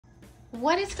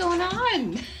What is going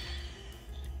on?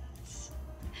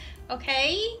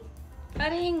 Okay,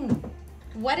 putting.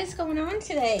 What is going on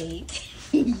today?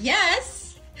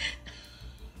 Yes.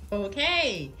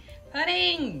 Okay,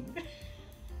 putting.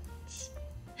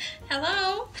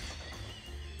 Hello.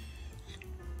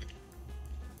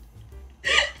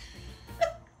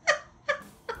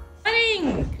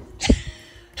 Putting.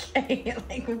 Okay,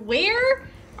 like where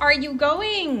are you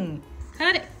going?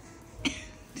 Putting.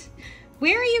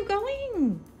 Where are you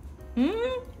going?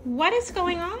 What is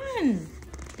going on?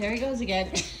 There he goes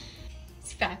again.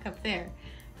 He's back up there.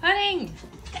 Pudding.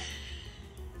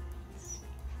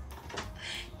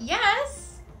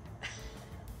 Yes.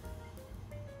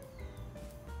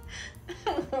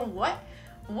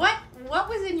 What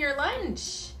was in your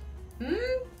lunch?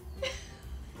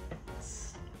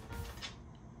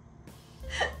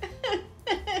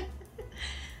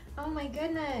 Oh my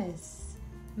goodness.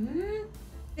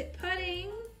 Pudding.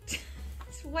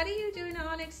 What are you doing to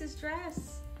Onyx's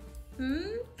dress?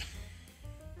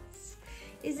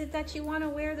 Is it that you want to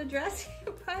wear the dress?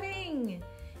 Pudding,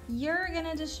 you're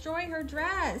gonna destroy her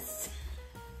dress.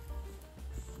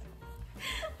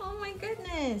 Oh my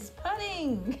goodness,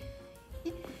 Pudding.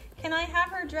 Can I have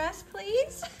her dress,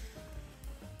 please?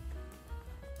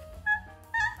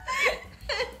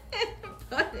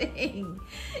 Pudding,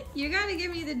 you gotta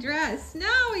give me the dress.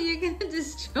 No, you're gonna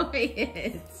destroy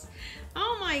it.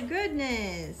 Oh my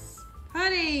goodness,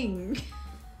 Pudding.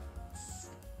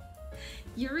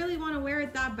 You really want to wear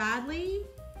it that badly?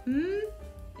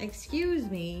 Excuse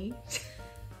me.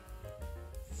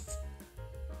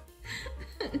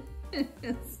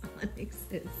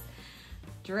 Onyx's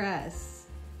dress.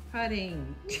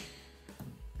 Pudding.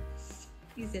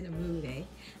 He's in a mood, eh?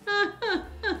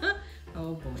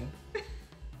 Oh boy.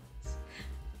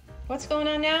 What's going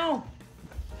on now?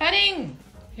 Pudding!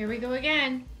 Here we go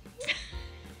again.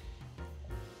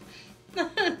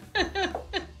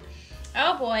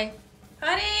 Oh boy.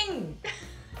 Pudding!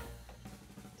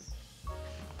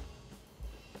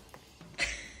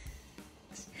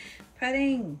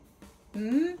 Pudding.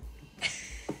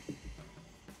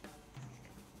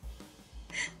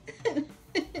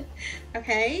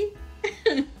 Okay.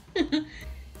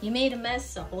 You made a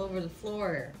mess all over the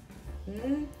floor.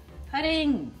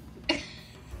 Pudding.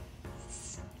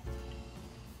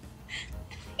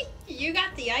 You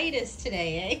got the itis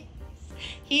today, eh?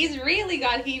 He's really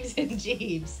got heaves and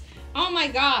jeeves. Oh my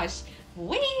gosh.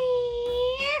 Where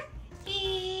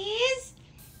is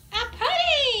a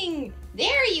Pudding?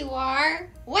 There you are.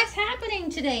 What's happening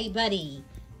today, buddy?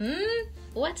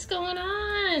 What's going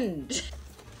on?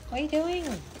 What are you doing?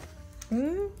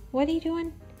 What are you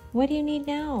doing? What do you need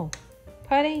now?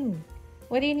 Pudding,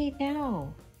 what do you need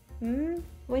now?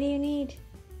 What do you need?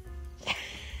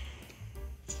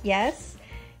 Yes?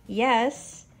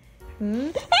 Yes?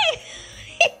 What are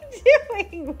you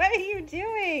doing? What are you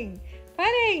doing?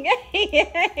 Pudding!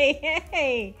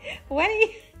 Hey! What are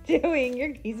you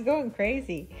doing? He's going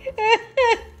crazy.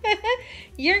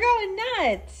 You're going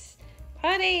nuts.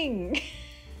 Pudding!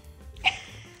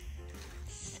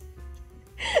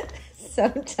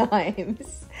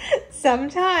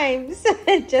 Sometimes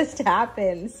it just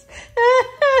happens.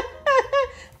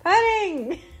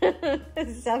 Pudding!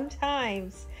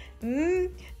 Sometimes.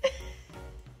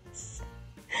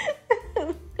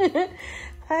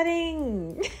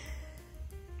 Pudding.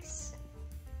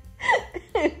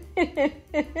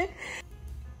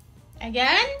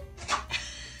 Again?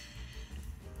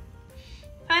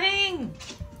 Pudding.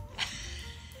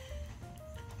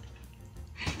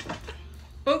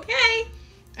 Okay.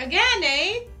 Again,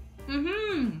 eh?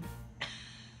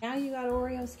 Now you got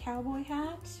Oreo's cowboy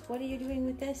hat. What are you doing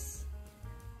with this?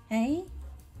 Hey?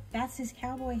 That's his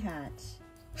cowboy hat.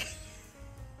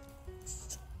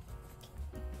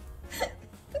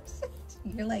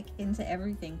 You're like into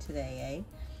everything today, eh?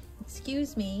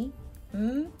 Excuse me.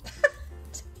 Don't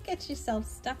get yourself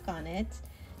stuck on it.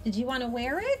 Did you want to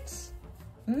wear it?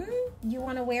 You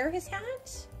want to wear his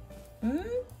hat?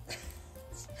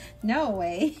 No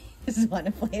way. Just want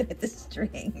to play with the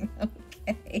string.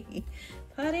 Okay.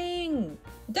 Pudding,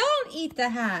 don't eat the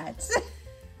hat.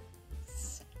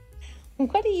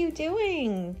 What are you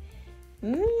doing?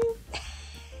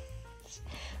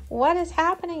 What is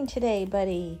happening today,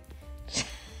 buddy?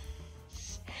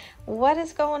 What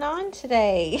is going on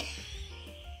today?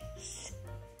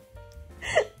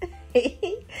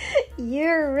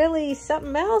 You're really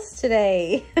something else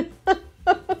today.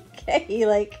 Okay,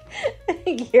 like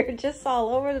you're just all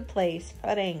over the place,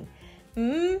 Pudding.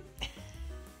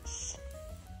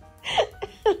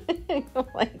 Oh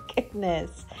my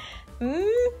goodness.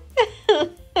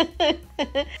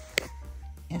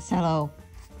 Yes, hello.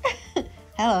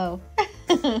 Hello.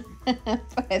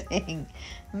 Pudding.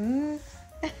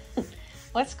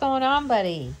 What's going on,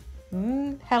 buddy?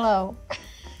 Hello.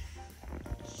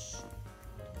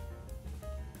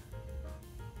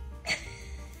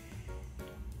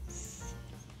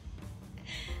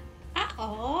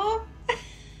 Uh-oh.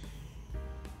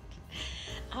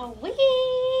 Where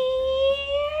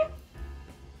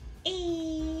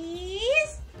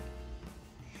is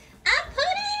a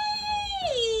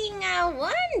pudding? I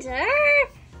wonder.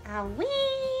 Oh,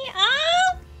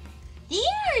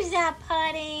 there's a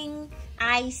pudding.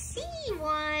 I see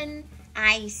one.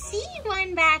 I see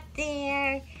one back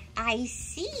there. I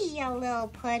see a little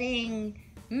pudding.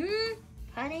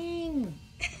 Pudding.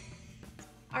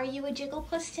 Are you a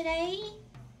jigglepuss today?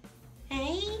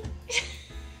 Hey?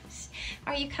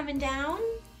 Are you coming down?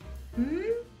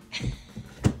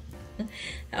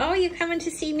 Oh, you coming to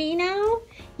see me now?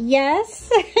 Yes?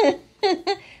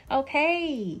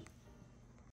 Okay.